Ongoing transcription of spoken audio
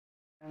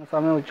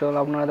আমি উজ্জ্বল,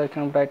 আপনারা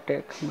দেখছেন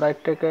ব্রাইট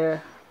টেকে।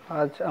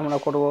 আজ আমরা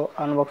করব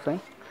আনবক্সিং।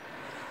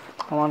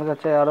 আমার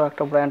কাছে আরও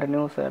একটা brand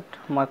new set,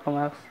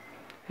 Micromax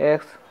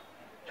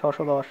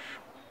x610।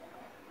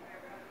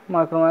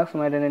 Micromax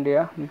made in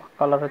India,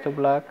 colour হচ্ছে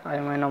ব্ল্যাক,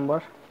 IMI নাম্বার।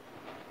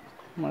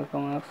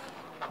 মাইক্রোম্যাক্স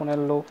ফোনের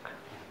লুক,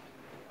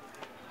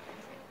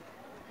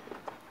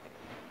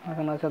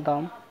 এখানে আছে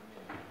দাম।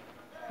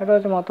 এটা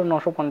হচ্ছে মাত্র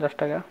 950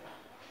 টাকা,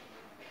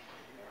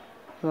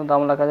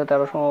 দাম লেখা আছে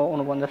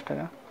 1349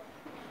 টাকা।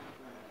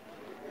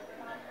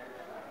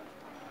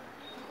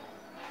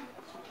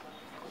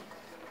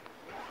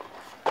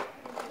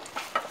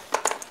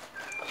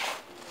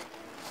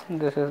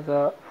 This is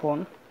the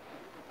phone,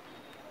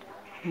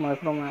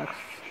 Micromax.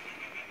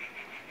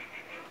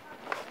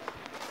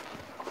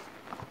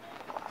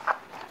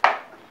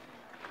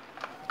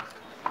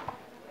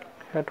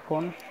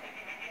 Headphone,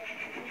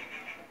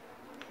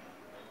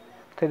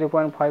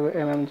 3.5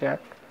 mm jack,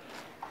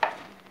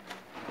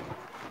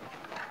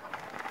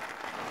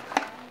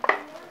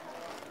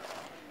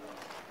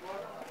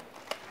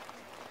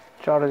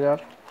 charger,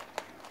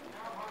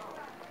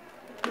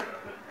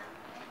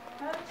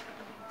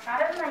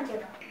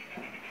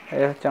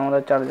 এই হচ্ছে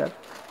আমাদের চার্জার।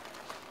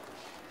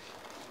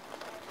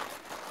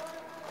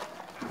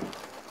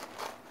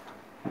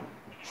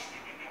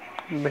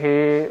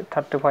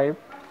 V35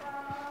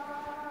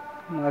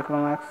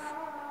 মাইক্রোম্যাক্স।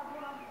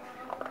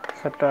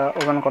 সেটটা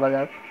ওপেন করা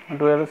যাক।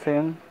 ডুয়েল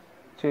সিম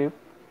চিপ,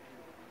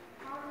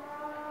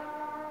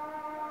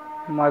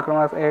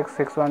 মাইক্রোম্যাক্স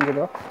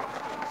x610।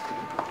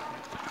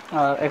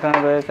 আর এখানে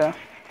রয়েছে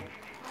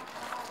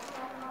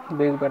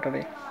big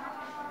battery,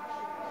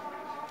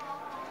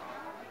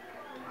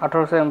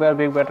 1800 mAh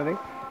big battery.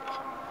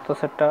 তো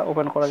সেটটা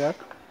ওপেন করা যাক।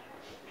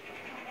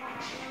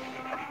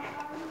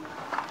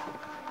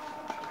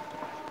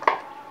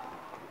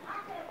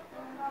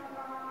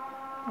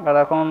 আর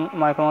এখন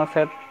মাইক্রোম্যাক্স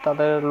সেট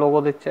তাদের লোগো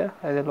দিচ্ছে,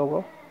 এই যে লোগো,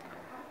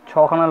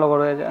 6খানা লোগো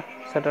রয়েছে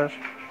সেটার।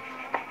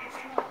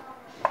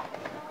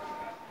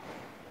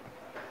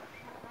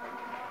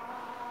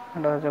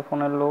 এটা হচ্ছে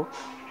ফোনের লুক,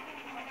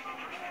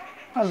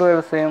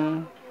 ডুয়েল সিম,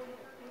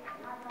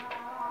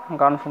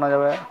 গান শোনা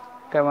যাবে,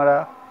 ক্যামেরা।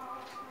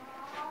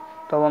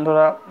 তো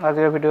বন্ধুরা,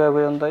 আজকের ভিডিও এই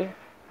পর্যন্তই।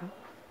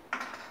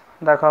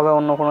 দেখা হবে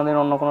অন্য কোনো দিন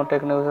অন্য কোনো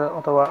টেক নিউজে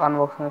অথবা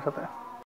আনবক্সিংয়ের সাথে।